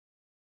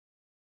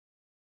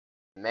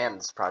Man,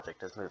 this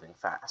project is moving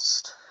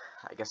fast.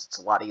 I guess it's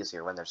a lot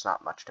easier when there's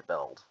not much to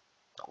build,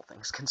 all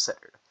things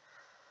considered.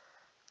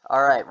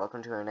 Alright,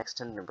 welcome to our next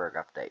Hindenburg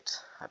update.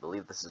 I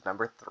believe this is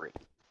number 3.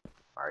 I'm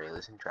already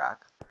losing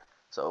track.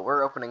 So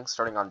we're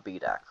starting on B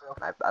deck,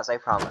 and as I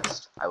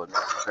promised, I would make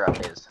another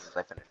update as soon as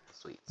I finish the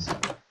suites.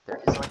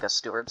 There is like a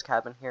steward's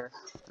cabin here,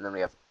 and then we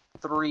have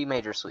 3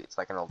 major suites,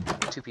 like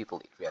 2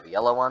 people each. We have a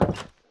yellow one,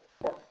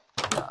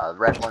 a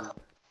red one,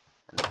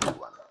 and a blue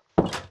one.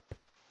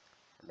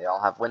 And they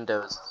all have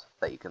windows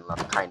that you can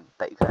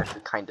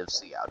actually kind of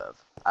see out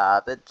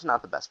of. It's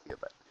not the best view,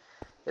 but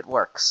it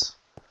works.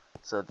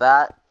 So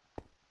that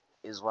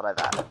is what I've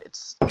added.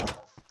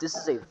 This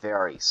is a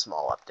very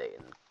small update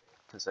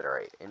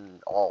in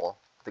all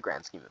the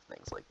grand scheme of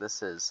things. Like,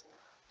 this is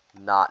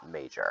not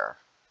major,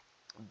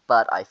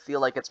 but I feel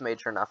like it's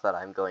major enough that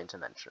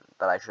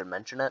I should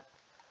mention it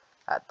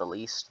at the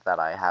least, that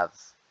I have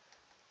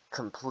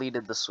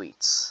completed the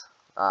suites.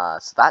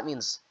 So that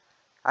means,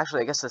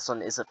 actually, I guess this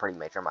one is a pretty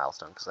major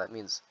milestone, because that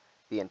means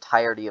the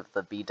entirety of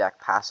the B deck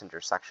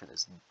passenger section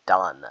is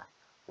done,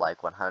 like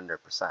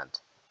 100%. And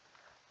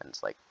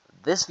it's like,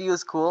 this view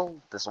is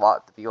cool,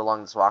 the view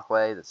along this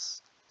walkway,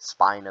 this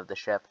spine of the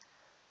ship,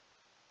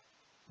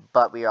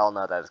 but we all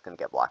know that it's going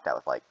to get blocked out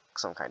with, like,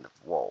 some kind of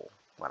wool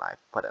when I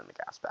put in the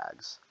gas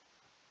bags.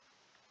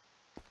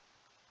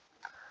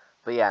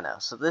 But yeah, no,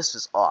 so this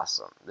is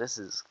awesome. This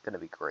is going to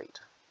be great.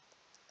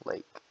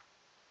 Like,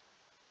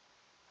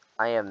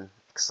 I am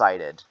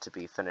excited to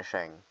be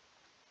finishing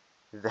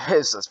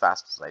this as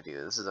fast as I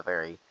do. This is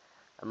a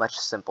much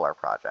simpler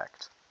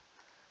project.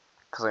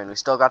 Because, I mean, we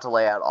still got to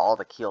lay out all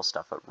the keel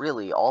stuff, but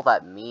really, all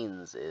that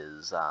means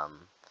is,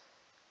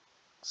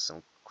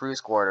 some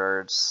cruise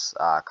quarters,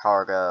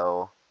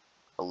 cargo,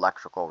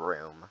 electrical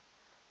room,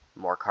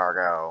 more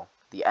cargo,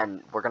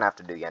 we're gonna have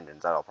to do the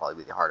engines, that'll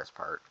probably be the hardest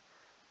part.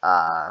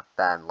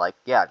 Then, like,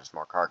 yeah, just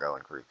more cargo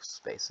and cruise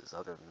spaces.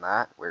 Other than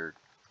that, we're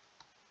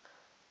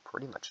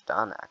pretty much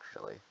done,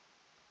 actually.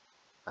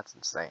 That's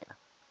insane.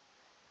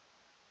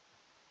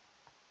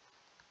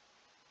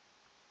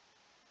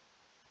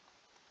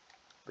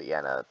 But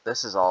yeah, no,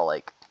 this is all,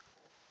 like,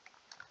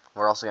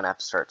 we're also gonna have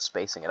to start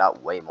spacing it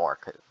out way more,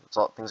 because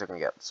things are gonna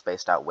get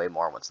spaced out way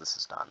more once this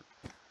is done.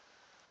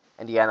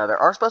 And yeah, no, there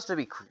are supposed to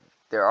be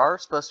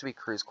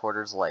cruise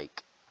quarters,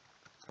 like,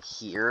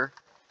 here,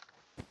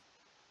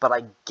 but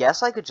I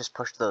guess I could just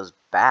push those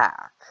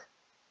back.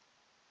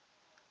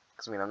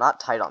 Because, I mean, I'm not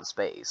tight on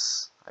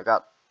space. I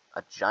got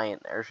a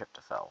giant airship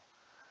to fill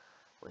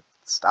with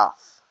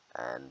stuff,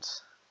 and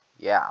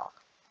yeah.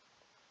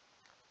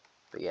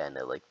 But yeah,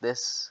 no, like,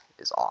 this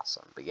is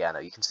awesome. But yeah, no,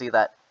 you can see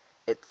that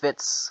it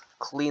fits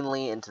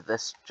cleanly into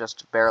this,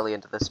 just barely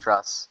into this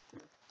truss.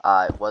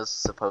 It was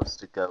supposed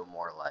to go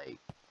more like,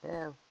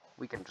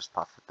 we can just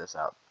puff this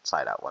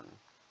side out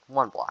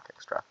one block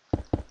extra.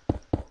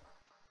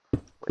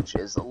 Which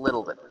is a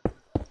little bit,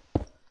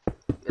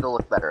 it'll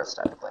look better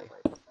aesthetically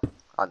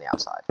on the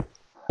outside.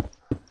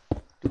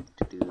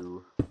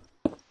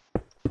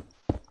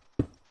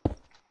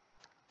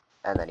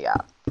 And then yeah,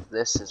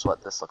 this is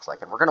what this looks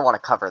like, and we're gonna want to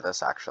cover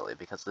this actually,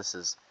 because this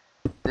is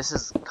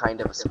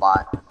kind of a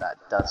spot that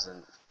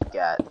doesn't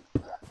get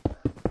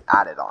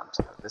added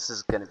onto. This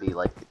is gonna be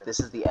like, this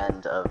is the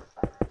end of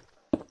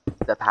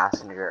the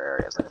passenger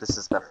areas. Like, this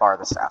is the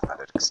farthest aft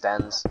that it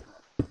extends,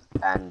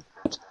 and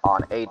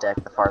on A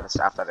deck, the farthest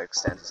aft that it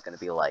extends is gonna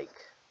be like,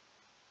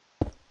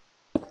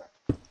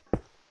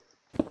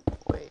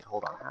 wait,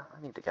 hold on,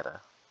 I need to get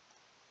a,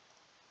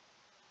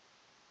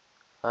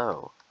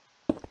 oh.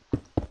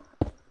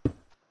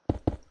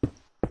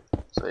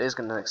 So it is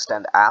going to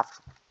extend aft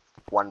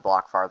 1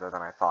 block farther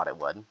than I thought it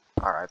would.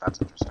 Alright,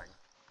 that's interesting.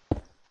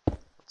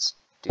 Let's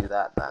do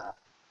that then.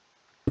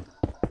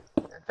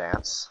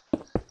 Advance.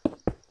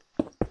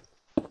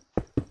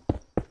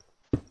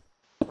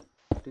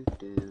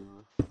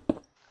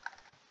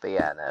 But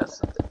yeah, no,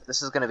 so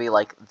this is going to be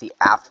like the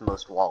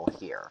aftmost wall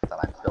here that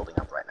I'm building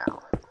up right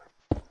now.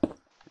 I'm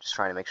just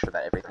trying to make sure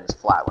that everything's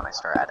flat when I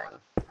start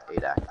adding A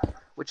deck,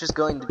 which is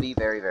going to be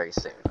very, very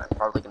soon. I'm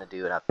probably going to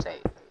do an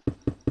update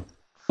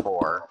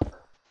for,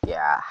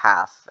 yeah,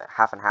 half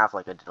and half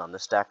like I did on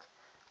this deck.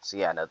 So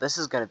yeah, no, this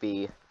is going to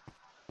be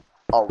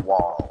a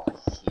wall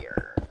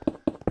here.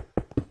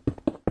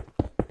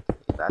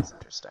 Okay, that's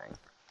interesting.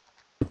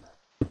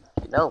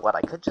 You know what,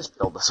 I could just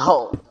build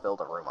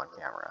a room on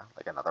camera,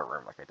 like another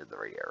room like I did the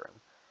radio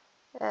room.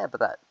 Yeah,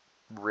 but that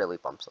really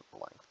bumps up the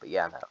length, but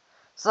yeah, no.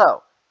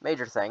 So,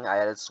 major thing, I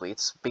added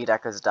suites, B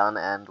deck is done,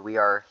 and we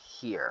are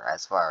here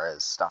as far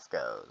as stuff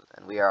goes.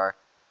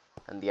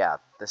 And yeah,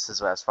 this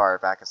is as far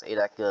back as A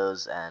deck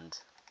goes, and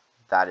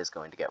that is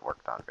going to get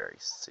worked on very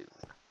soon.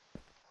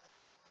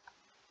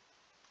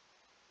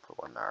 Put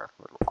one in our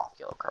little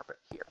off-yellow carpet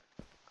here.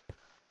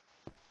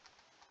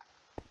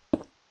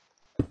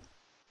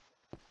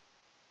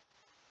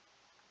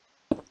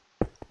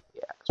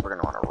 Yeah, because we're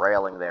going to want a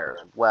railing there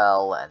as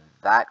well, and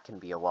that can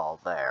be a wall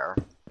there.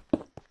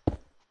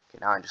 Okay,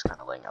 now I'm just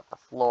kind of laying out the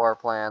floor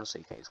plan, so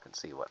you guys can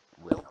see what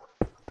will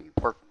be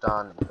worked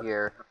on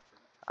here.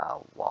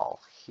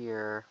 Wall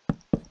here.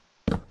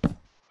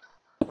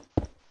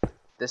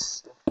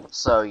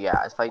 So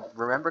yeah, if I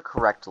remember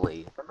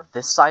correctly,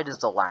 this side is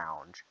the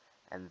lounge,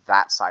 and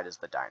that side is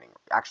the dining room.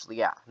 Actually,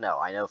 yeah, no,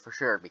 I know for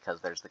sure because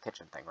there's the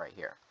kitchen thing right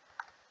here.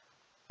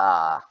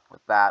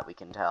 With that, we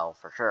can tell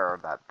for sure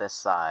that this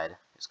side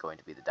is going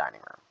to be the dining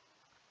room.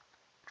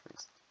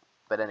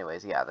 But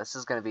anyways, yeah, this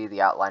is going to be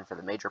the outline for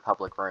the major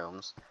public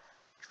rooms,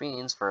 which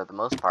means, for the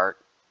most part,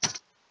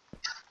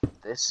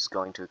 this is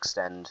going to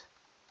extend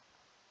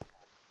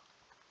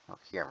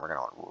over here, and we're going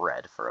to want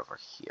red for over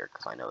here,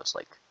 because I know it's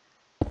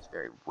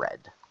very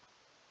red.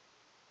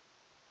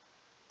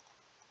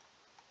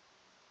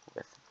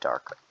 With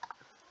dark,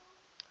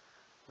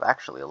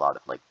 actually a lot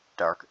of,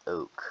 dark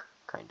oak,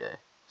 kind of,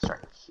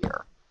 starting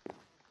here.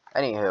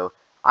 Anywho,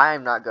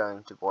 I'm not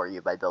going to bore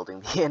you by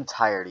building the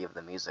entirety of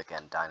the music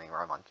and dining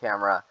room on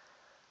camera.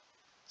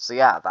 So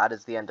yeah, that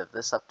is the end of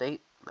this update,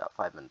 about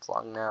 5 minutes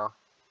long now,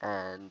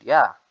 and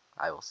yeah,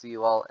 I will see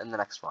you all in the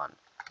next one.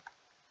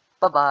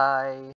 Bye-bye!